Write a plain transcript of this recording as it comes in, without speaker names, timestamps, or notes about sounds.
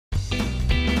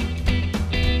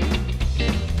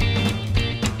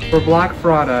For Black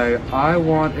Friday, I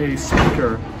want a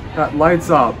speaker that lights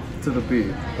up to the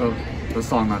beat of the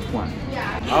song that's playing.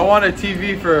 I want a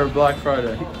TV for Black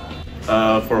Friday.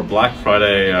 For Black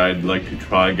Friday, I'd like to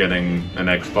try getting an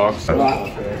Xbox.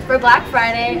 For Black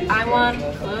Friday, I want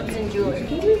clothes and jewelry.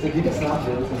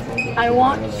 I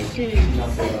want shoes.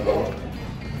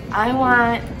 I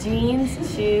want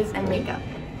jeans, shoes, and makeup.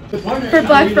 For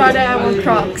Black Friday, I want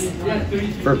Crocs.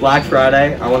 For Black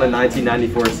Friday, I want a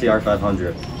 1994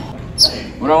 CR500.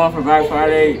 What I want for Black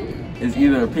Friday is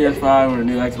either a PS5 or a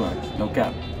new Xbox. No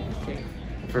cap.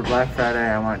 For Black Friday,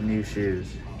 I want new shoes.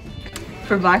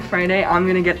 For Black Friday, I'm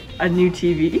gonna get a new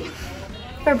TV.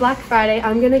 For Black Friday,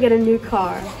 I'm gonna get a new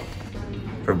car.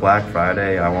 For Black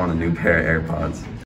Friday, I want a new pair of AirPods.